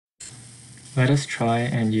Let us try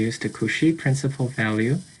and use the Cauchy principal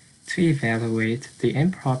value to evaluate the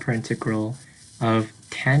improper integral of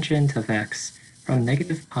tangent of x from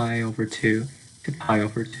negative pi over 2 to pi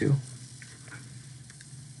over 2.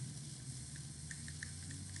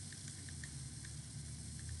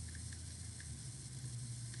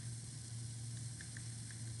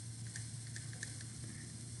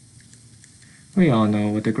 We all know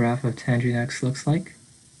what the graph of tangent x looks like.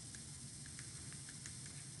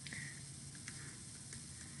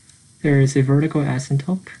 There is a vertical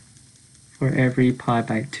asymptote for every pi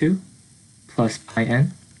by 2 plus pi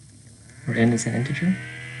n, where n is an integer.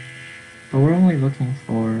 But we're only looking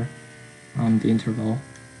for the interval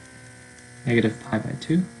negative pi by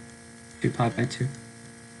 2 to pi by 2.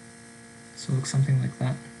 So it looks something like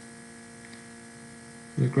that.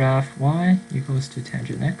 The graph y equals to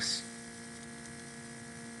tangent x.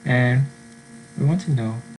 And we want to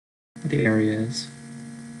know what the area is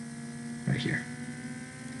right here.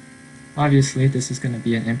 Obviously, this is going to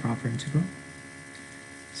be an improper integral.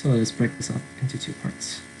 So let's break this up into two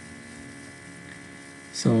parts.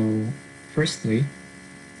 So firstly,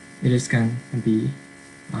 it is going to be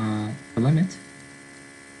the limit.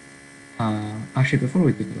 Actually, before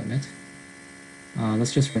we do the limit,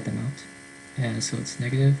 let's just write them out. And so it's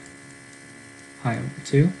negative pi over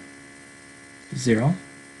 2, 0,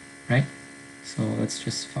 right? So let's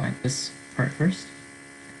just find this part first.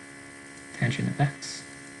 Tangent of x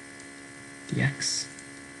dx.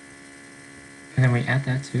 And then we add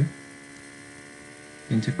that to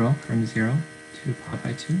the integral from 0 to pi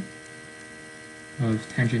by 2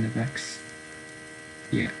 of tangent of x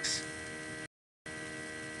dx.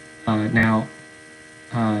 Now,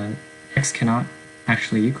 x cannot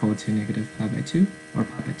actually equal to negative pi by 2 or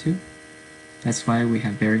pi by 2. That's why we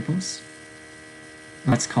have variables.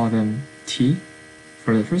 Let's call them t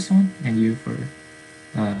for the first one and u for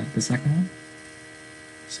the second one.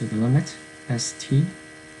 So the limit as t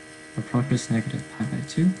approaches negative pi by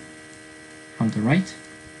 2 from the right,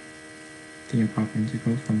 the improper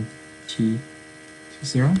integral from t to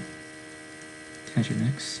 0, tangent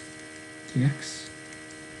x dx,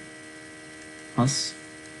 plus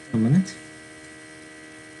the limit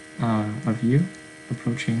of u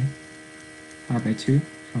approaching pi by 2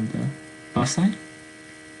 from the left side.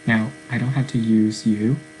 Now, I don't have to use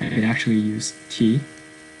u, I could actually use t,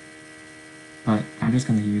 but I'm just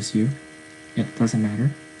going to use u. It doesn't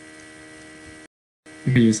matter.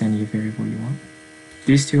 You can use any variable you want.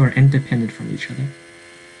 These two are independent from each other.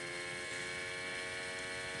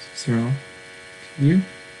 So 0 to u,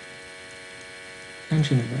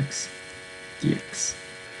 tangent of x dx.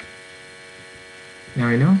 Now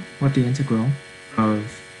I know what the integral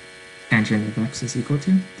of tangent of x is equal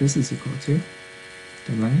to. This is equal to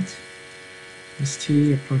the limit as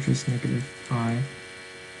t approaches negative pi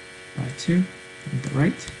by 2 on the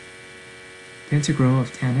right. The integral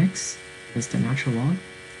of tan x is the natural log,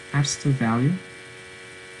 absolute value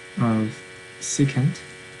of secant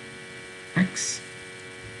x.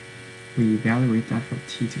 We evaluate that from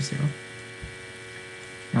t to 0.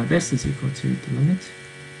 Now this is equal to the limit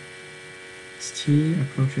as t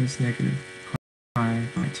approaches negative pi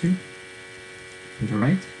by 2 on the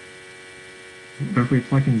right. If we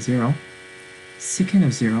plug in 0, secant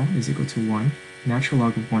of 0 is equal to 1. Natural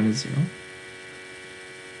log of 1 is 0.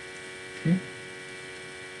 Okay.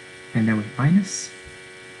 And then we minus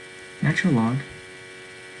natural log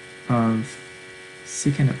of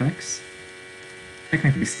secant of x,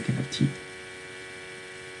 technically secant of t.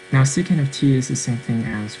 Now secant of t is the same thing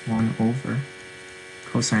as 1 over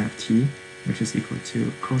cosine of t, which is equal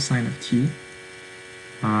to cosine of t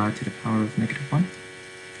to the power of negative 1.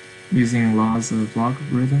 Using laws of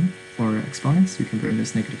logarithm for exponents, you can bring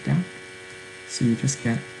this negative down. So you just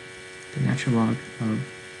get the natural log of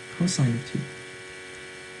cosine of t,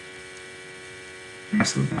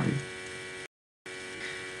 absolute value.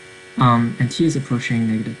 And t is approaching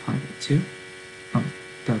negative pi by 2 on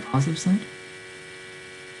the positive side.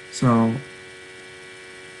 So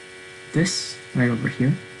this right over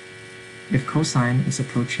here, if cosine is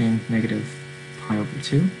approaching negative pi over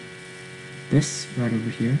 2, this right over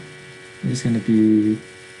here is going to be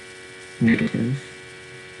negative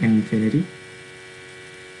infinity.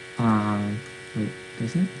 Wait,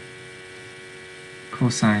 does it?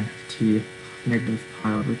 Cosine of t, negative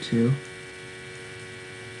pi over 2.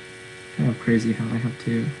 Kind of crazy how I have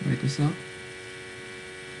to write this out.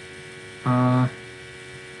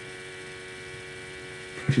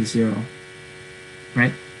 Approaches 0,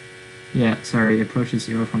 right? Yeah, sorry, it approaches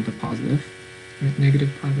 0 from the positive. Right?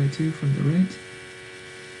 Negative pi by 2 from the right.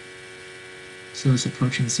 So it's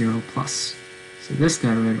approaching 0 plus. So this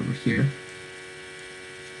guy right over here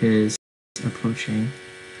is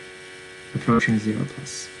approaching 0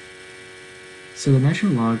 plus. So the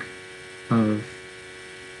natural log of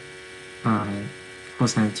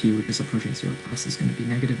cosine of t, which is approaching 0 plus, is going to be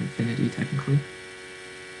negative infinity technically.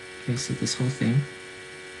 Okay, so this whole thing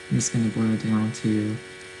is going to boil down to,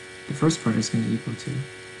 the first part is going to equal to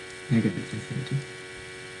negative infinity.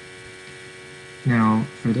 Now,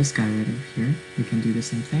 for this guy right over here, we can do the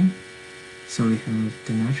same thing. So we have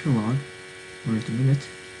the natural log, or the limit,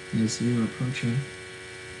 is u approaching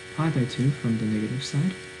pi by 2 from the negative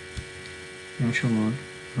side. Natural log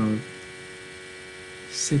of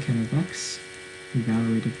secant of x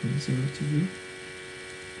evaluated from 0 to u.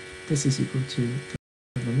 This is equal to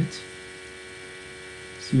the limit.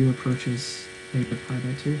 So u approaches negative pi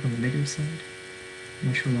by 2 from the negative side.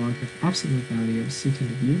 Natural log of absolute value of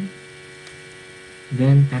secant of u.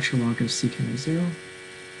 Then natural log of secant of 0.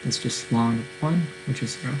 That's just ln of 1, which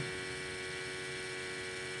is 0.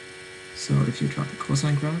 So if you draw the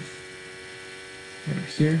cosine graph, right over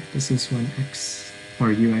here, this is when x,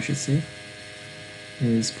 or u I should say,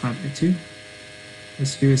 is pi by 2.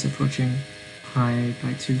 This u is approaching pi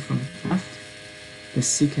by 2 from the left. The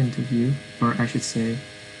secant of u, or I should say,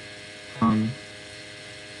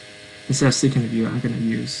 instead of secant of u, I'm going to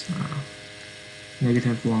use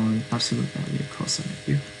negative ln absolute value of cosine of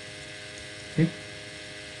u. Okay?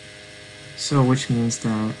 So which means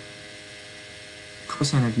that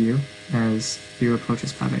cosine of u, as u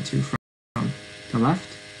approaches pi by 2 from the left,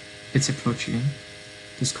 it's approaching,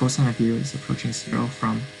 this cosine of u is approaching 0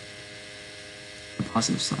 from the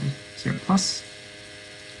positive side, 0 plus.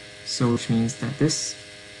 So which means that this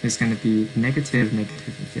is going to be negative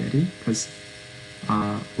infinity, because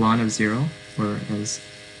ln of 0, whereas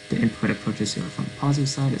the input approaches 0 from the positive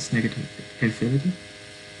side, is negative infinity.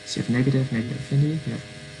 So you have negative infinity, you have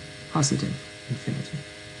positive infinity.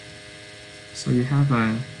 So you have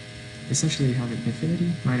essentially you have an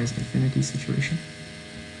infinity minus infinity situation.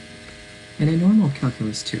 In a normal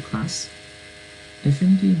calculus 2 class,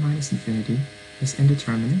 infinity minus infinity is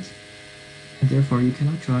indeterminate, and therefore you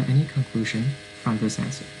cannot draw any conclusion from this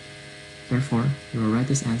answer. Therefore, you will write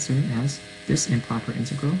this answer as this improper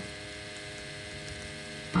integral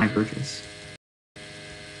diverges.